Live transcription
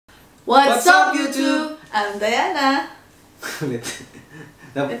What's up, YouTube? I'm Diana. Ulit.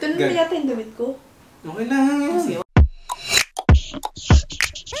 Ito na yata yung damit ko. Okay lang yan.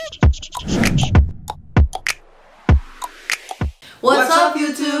 What's up,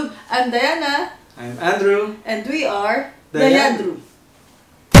 YouTube? I'm Diana. I'm Andrew. And we are Diandrew.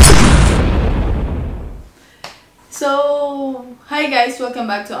 So, hi guys, welcome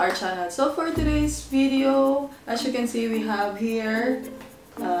back to our channel. So for today's video, as you can see, we have here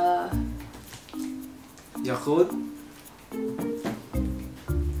Yakult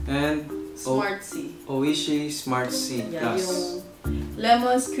and Smart C. Oishi Smart C. Yeah, yung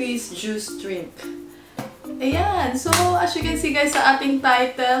lemon squeeze juice drink. Ayan, so as you can see guys sa ating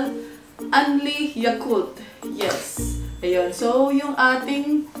title, UNLI Yakult. Yes. Ayun, so yung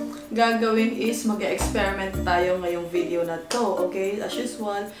ating gagawin is mag-experiment tayo ngayong video na to. Okay, as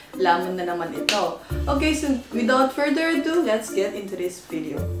usual, lamon na naman ito. Okay, so without further ado, let's get into this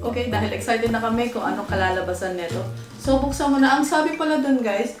video. Okay, dahil excited na kami kung anong kalalabasan nito. So buksan mo na. Ang sabi pala dun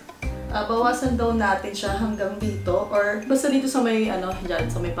guys, bawasan daw natin siya hanggang dito or basta dito sa may dyan,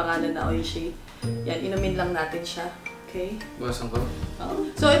 sa may pangalan na Oishi. Yan, inumin lang natin siya. Okay? Bawasan ko? Oo.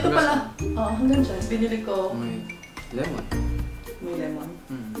 So ito pala, hanggang dyan, binili ko. May lemon. May lemon.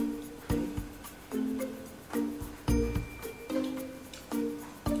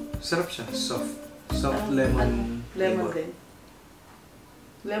 Sarap siya. Soft. Soft lemon. Lemon din.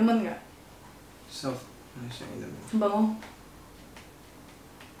 Lemon nga. Soft. Ano siya yung lemon? Bango.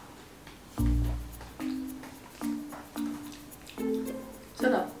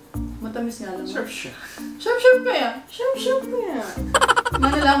 Sarap. Matamis nga lang. Sarap siya. Sharp kaya. Sharp kaya.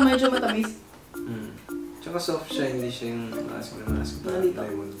 Ano lang, medyo matamis. Tsaka soft siya. Hindi siya yung maasim na maasim.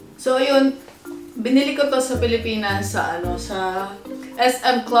 Lemon. So, ayun. Binili ko to sa Pilipinas sa sa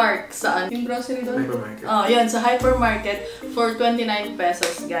SM Clark. Saan? Yung grocery doon? Hypermarket. Yan. Sa hypermarket for 29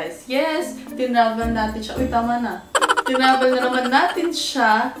 pesos, guys. Yes! Tinravel natin siya. Uy, tama na. Tinravel na naman natin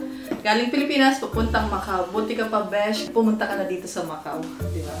siya. Galing Pilipinas, papuntang Macau. Buti ka pa, besh. Pumunta ka na dito sa Macau.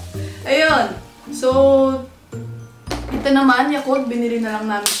 Diba? Ayun. So, ito naman, Yakult, binili na lang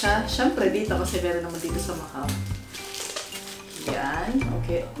namin siya. Siyempre, dito kasi meron naman dito sa Macau. Yan.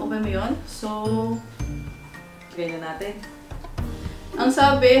 Okay. Open mo yun. So, ganyan natin. Ang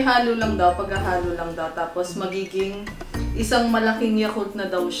sabi, halo lang daw. Paghahalo lang daw. Tapos, magiging isang malaking Yakult na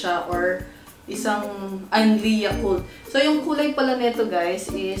daw siya or isang UNLI Yakult. So, yung kulay pala nito guys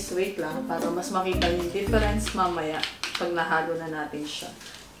is, wait lang, para mas makita yung difference mamaya pag nahalo na natin siya.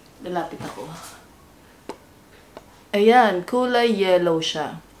 Lalapit ako. Ayan, kulay yellow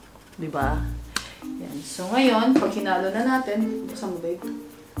siya. Diba? Yan. So, ngayon, pag hinalo na natin, buksan mo babe.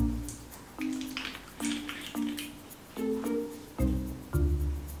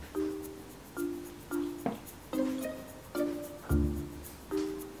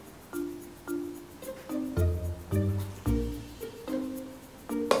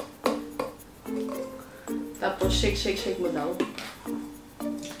 Tapos, shake mo daw.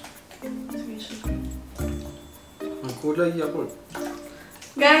 Sige, shake. Ang kulay Yakult.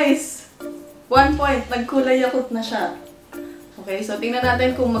 Guys! 1 point. Nagkulay Yakult na siya. Okay, so tingnan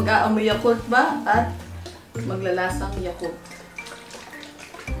natin kung mag-aamoy Yakult ba at maglalasang Yakult.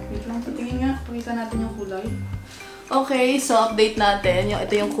 Wait lang, patingin nga. Pakita natin yung kulay. Okay, so update natin.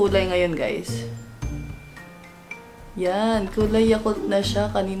 Ito yung kulay ngayon, guys. Yan, kulay Yakult na siya.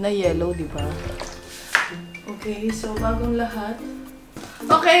 Kanina yellow, di ba? Okay, so bagong lahat.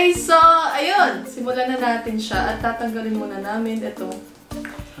 Okay, so ayun. Simulan na natin siya at tatanggalin muna namin itong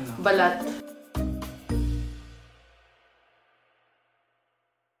balat.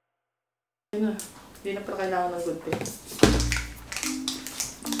 Yun na. Hindi na pala kailangan ng good tape.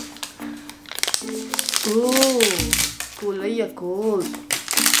 Ooh, kulay Yakult.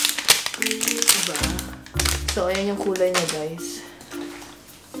 Diba? So, ayan yung kulay niya, guys.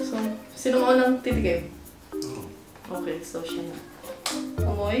 So, sino mo unang titigim? Okay, so siya na.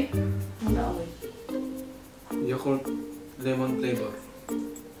 Amoy? Ano na amoy? Yakult lemon flavor.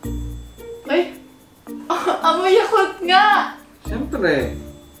 Ay! Amoy Yakult nga! Siyempre.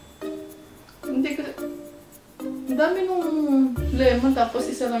 Hindi ko... Ang dami nung lemon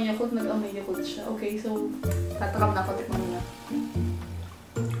tapos isa lang Yakult, nag-amoy Yakult siya. Okay, so tatakam na ako. Tikman mo na.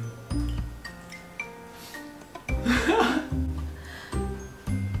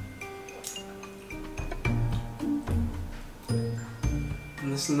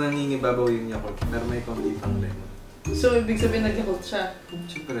 Mas nangingibabaw yung Yakult, pero may konti pang lemon. So, ibig sabihin nag-Yakult siya?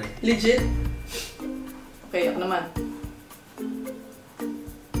 Siyempre. Legit? Okay, ako naman.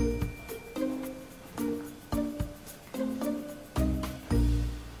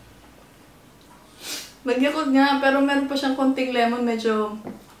 Nag-Yakult nga, pero meron pa siyang konting lemon, medyo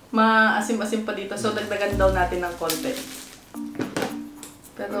maasim-asim pa dito. So, dagdagan daw natin ng konti.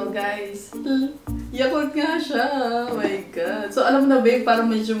 Pero guys, Yakult nga siya. Oh my God. So, alam mo na babe,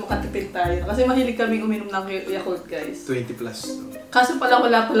 parang medyo makatipid tayo. Kasi mahilig kaming uminom ng Yakult, guys. 20 plus. Kaso pala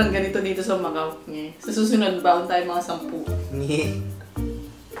wala palang ganito dito sa Macau. Sa susunod, baon tayo mga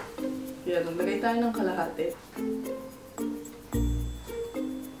 10. Yan, naglagay tayo ng kalahati.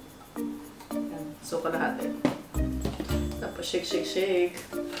 Yan. So, kalahati. Tapos, shake, shake, shake.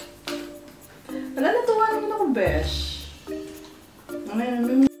 Wala, natuwa naman ako, besh.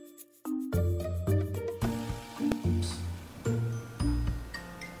 Ano.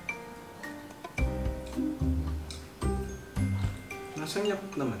 Nasaan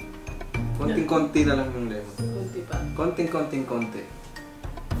Yakult naman? Konting-konti na lang yung lemon. Konti pa. Konting-konting-konti.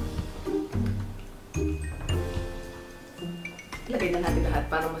 Lagay na natin lahat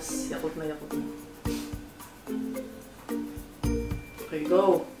para mas Yakult na Yakult na. Okay,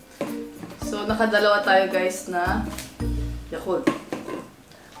 go! So, nakadalawa tayo guys na Yakult.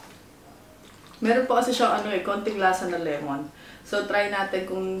 Meron pa kasi siya konting lasa na lemon. So, try natin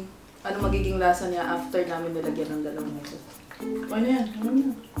kung ano magiging lasa niya after namin nilagyan ng dalawang nito. Ano yan? Ano na?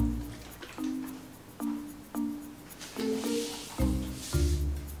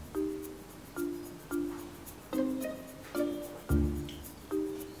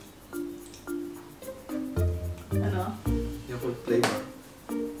 Ano? Yakult flavor.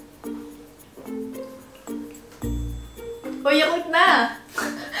 O, Yakult na!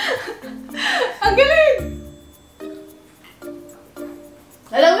 Ang galing!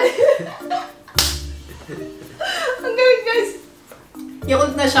 Alam mo ang galing guys!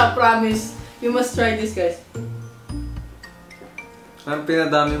 Yakult na siya, promise. You must try this guys. Parang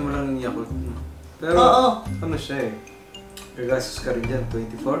pinadami mo lang yung Yakult. Pero, ano siya eh. Gagastos ka rin dyan,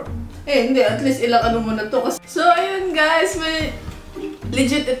 24? Eh, hindi. At least ilang ano mo na to. So, ayun guys. May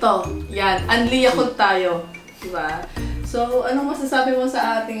legit ito. Yan. UNLI Yakult tayo. Diba? So, anong masasabi mo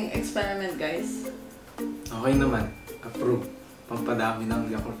sa ating experiment guys? Okay naman. Approve. Pampadami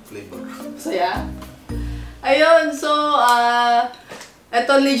ng Yakult flavor. Saya? Ayun. So,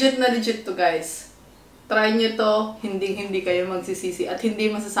 eto legit na legit to guys. Try nyo to. Hindi kayo magsisisi at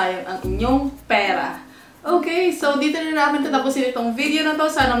hindi masasayang ang inyong pera. Okay, so dito na namin tatapusin itong video na to.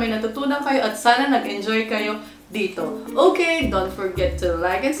 Sana may natutunan kayo at sana nag-enjoy kayo dito. Okay, don't forget to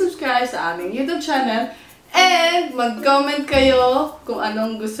like and subscribe sa aming YouTube channel. And mag-comment kayo kung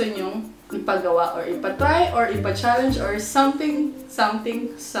anong gusto nyong ipagawa or ipatry or ipa-challenge or something.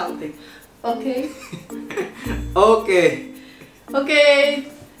 Okay? Okay! Okay,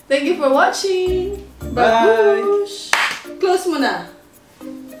 thank you for watching. Bye! Close mo na.